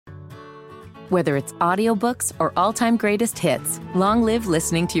Whether it's audiobooks or all-time greatest hits, long live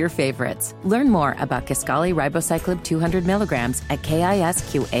listening to your favorites. Learn more about Kisqali Ribociclib 200 milligrams at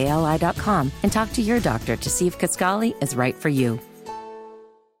KISQALI.com and talk to your doctor to see if Kisqali is right for you.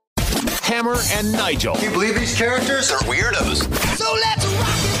 Hammer and Nigel. Can you believe these characters are weirdos? So let's rock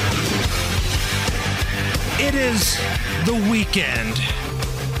it! It is the weekend.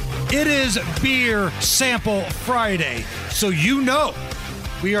 It is Beer Sample Friday, so you know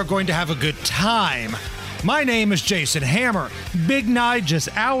we are going to have a good time. My name is Jason Hammer. Big Nige is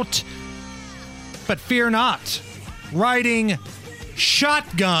out, but fear not. Riding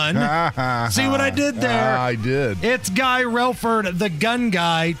shotgun. See what I did there? I did. It's Guy Relford, the gun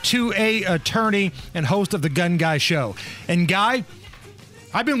guy, 2A attorney and host of the Gun Guy Show. And Guy,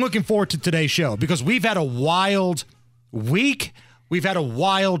 I've been looking forward to today's show because we've had a wild week. We've had a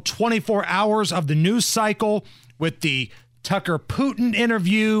wild 24 hours of the news cycle with the Tucker Putin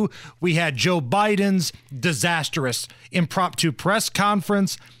interview. We had Joe Biden's disastrous impromptu press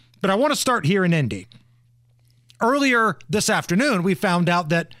conference. But I want to start here in Indy. Earlier this afternoon, we found out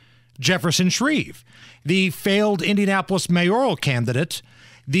that Jefferson Shreve, the failed Indianapolis mayoral candidate,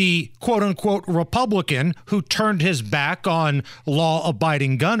 the quote-unquote Republican who turned his back on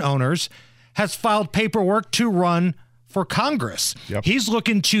law-abiding gun owners, has filed paperwork to run for Congress. Yep. He's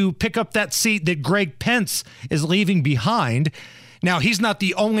looking to pick up that seat that Greg Pence is leaving behind. Now, he's not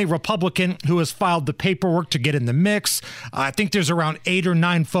the only Republican who has filed the paperwork to get in the mix. I think there's around 8 or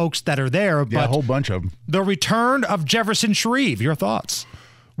 9 folks that are there. But yeah, a whole bunch of them. The return of Jefferson Shreve, your thoughts?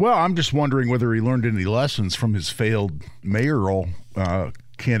 Well, I'm just wondering whether he learned any lessons from his failed mayoral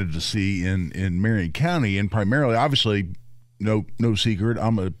candidacy in Marion County. And primarily, obviously, no secret,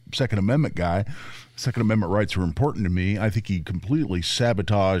 I'm a Second Amendment guy. Second Amendment rights are important to me. I think he completely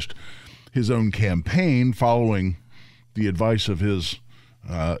sabotaged his own campaign following the advice of his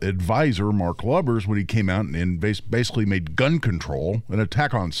advisor, Mark Lubbers, when he came out and basically made gun control, an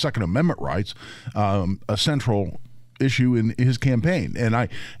attack on Second Amendment rights, a central issue in his campaign. And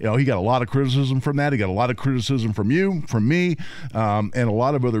he got a lot of criticism from that. He got a lot of criticism from you, from me, and a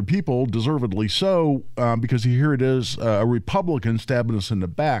lot of other people, deservedly so, because here it is, a Republican stabbing us in the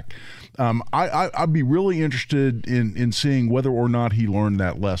back. I'd be really interested in seeing whether or not he learned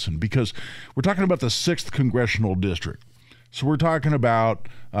that lesson, because we're talking about the 6th Congressional District. So we're talking about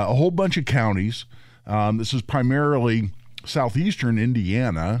a whole bunch of counties. This is primarily southeastern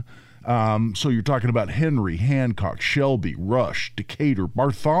Indiana. So you're talking about Henry, Hancock, Shelby, Rush, Decatur,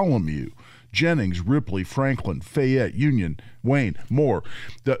 Bartholomew, Jennings, Ripley, Franklin, Fayette, Union, Wayne, Moore.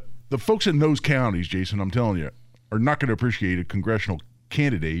 The folks in those counties, Jason, I'm telling you, are not going to appreciate a congressional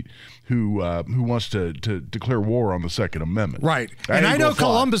candidate who wants to declare war on the Second Amendment. Right. And I know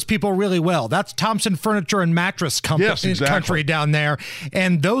Columbus people really well. That's Thompson Furniture and Mattress Company, yes, exactly. Country down there.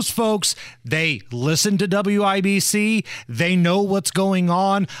 And those folks, they listen to WIBC. They know what's going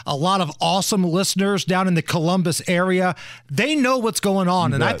on. A lot of awesome listeners down in the Columbus area. They know what's going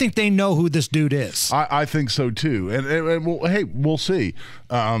on. And I think they know who this dude is. I think so too. And well, hey, we'll see.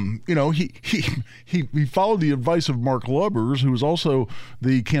 He followed the advice of Mark Lubbers, who was also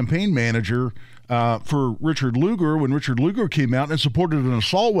the campaign manager for Richard Lugar when Richard Lugar came out and supported an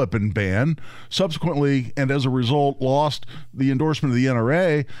assault weapon ban. Subsequently, and as a result, lost the endorsement of the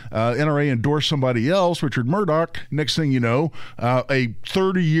NRA. NRA endorsed somebody else, Richard Murdoch. Next thing you know, a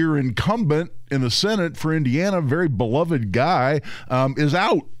 30-year incumbent in the Senate for Indiana, very beloved guy, is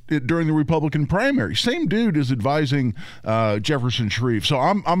out during the Republican primary. Same dude is advising Jefferson Shreve. So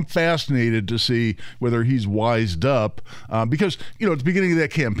I'm fascinated to see whether he's wised up because, at the beginning of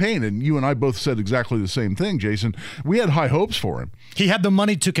that campaign, and you and I both said exactly the same thing, Jason, we had high hopes for him. He had the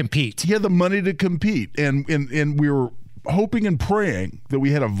money to compete. And we were hoping and praying that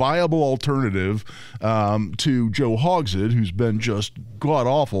we had a viable alternative to Joe Hogsett, who's been just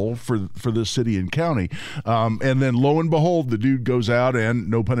god-awful for this city and county. And then lo and behold, the dude goes out and,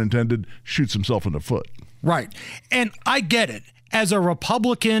 no pun intended, shoots himself in the foot. Right. And I get it. As a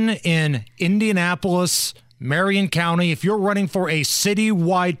Republican in Indianapolis, Marion County, if you're running for a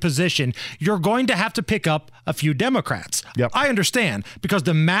citywide position, you're going to have to pick up a few Democrats. Yep. I understand, because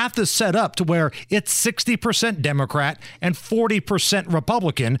the math is set up to where it's 60% Democrat and 40%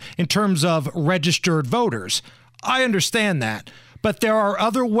 Republican in terms of registered voters. I understand that. But there are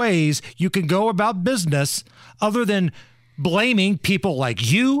other ways you can go about business other than blaming people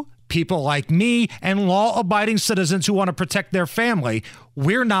like you, people like me, and law-abiding citizens who want to protect their family.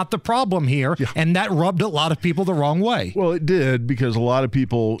 we're not the problem here. Yeah. And that rubbed a lot of people the wrong way. Well, it did, because a lot of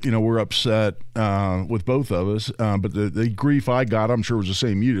people, were upset with both of us. But the grief I got, I'm sure was the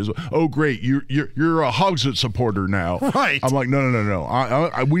same you. Is, oh, great, you're a Hogsett supporter now. Right. I'm like, no.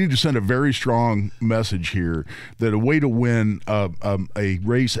 We need to send a very strong message here that a way to win a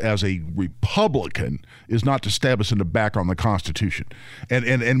race as a Republican is not to stab us in the back on the Constitution.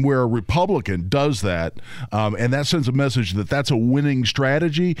 And where a Republican does that, and that sends a message that that's a winning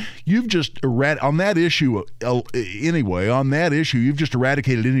strategy, you've just on that issue you've just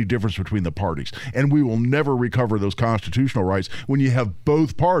eradicated any difference between the parties, and we will never recover those constitutional rights when you have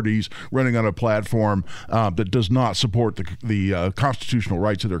both parties running on a platform that does not support the constitutional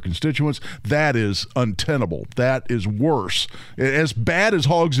rights of their constituents. That is untenable. That is worse. As bad as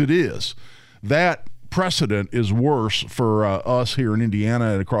Hogsett is, that precedent is worse for us here in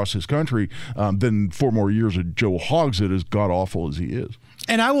Indiana and across this country than 4 more years of Joe Hogsett, as god-awful as he is.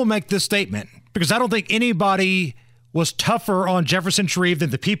 And I will make this statement, because I don't think anybody was tougher on Jefferson Shreve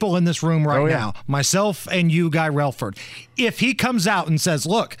than the people in this room right now, myself and you, Guy Relford. If he comes out and says,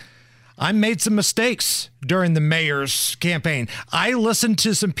 look, I made some mistakes during the mayor's campaign. I listened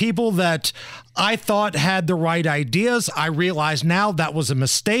to some people that I thought had the right ideas. I realize now that was a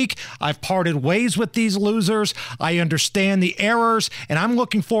mistake. I've parted ways with these losers. I understand the errors, and I'm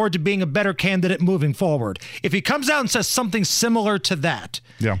looking forward to being a better candidate moving forward. If he comes out and says something similar to that,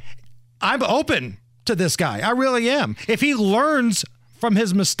 I'm open to this guy. I really am. If he learns from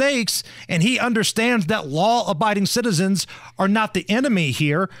his mistakes and he understands that law-abiding citizens are not the enemy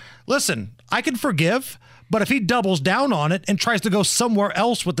here, listen, I can forgive, but if he doubles down on it and tries to go somewhere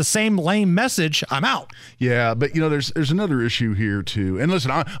else with the same lame message, I'm out. Yeah, but there's another issue here too. And listen,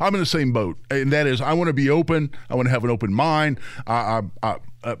 I'm in the same boat, and that is I want to be open. I want to have an open mind.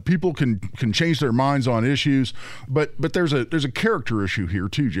 People can change their minds on issues, but there's a character issue here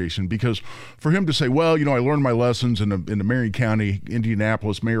too, Jason, because for him to say, well, I learned my lessons in the Marion County,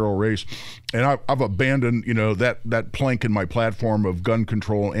 Indianapolis mayoral race, and I've abandoned that plank in my platform of gun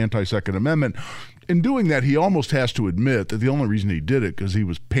control, anti-Second Amendment. In doing that, he almost has to admit that the only reason he did it because he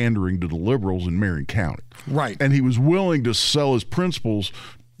was pandering to the liberals in Marion County, right? And he was willing to sell his principles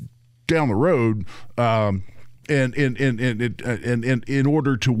down the road. And in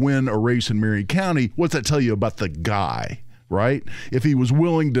order to win a race in Marion County, what's that tell you about the guy, right? If he was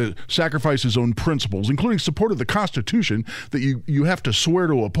willing to sacrifice his own principles, including support of the Constitution that you have to swear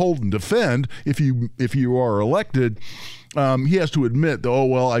to uphold and defend if you are elected, he has to admit that, oh,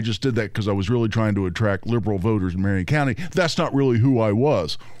 well, I just did that because I was really trying to attract liberal voters in Marion County. That's not really who I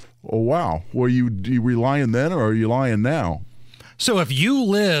was. Oh, wow. Were you lying then, or are you lying now? So if you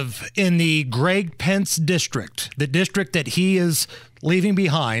live in the Greg Pence district, the district that he is leaving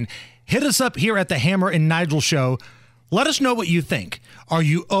behind, hit us up here at the Hammer and Nigel Show. Let us know what you think. Are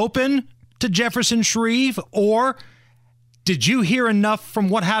you open to Jefferson Shreve, or did you hear enough from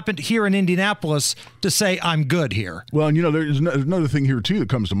what happened here in Indianapolis to say, I'm good here? Well, and there's another thing here, too, that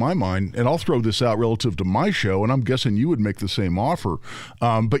comes to my mind, and I'll throw this out relative to my show, and I'm guessing you would make the same offer.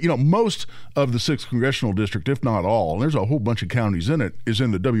 But, most of the 6th Congressional District, if not all, and there's a whole bunch of counties in it, is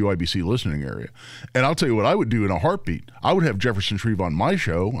in the WIBC listening area. And I'll tell you what I would do in a heartbeat. I would have Jefferson Shreve on my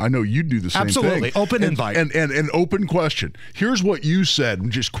show. I know you'd do the same thing. Absolutely. Open invite. And an open question. Here's what you said.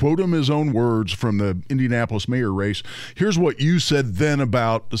 Just quote him his own words from the Indianapolis mayor race. Here's what you said then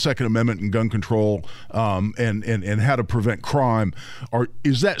about the Second Amendment and gun control and how to prevent crime.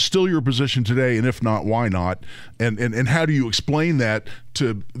 Is that still your position today? And if not, why not? And how do you explain that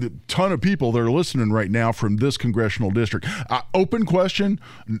to the ton of people that are listening right now from this congressional district? Open question,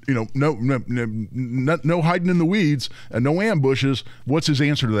 no hiding in the weeds and no ambushes. What's his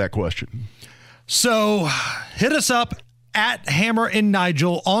answer to that question? So hit us up at Hammer and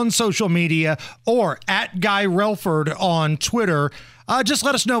Nigel on social media, or at Guy Relford on Twitter. Just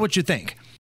let us know what you think.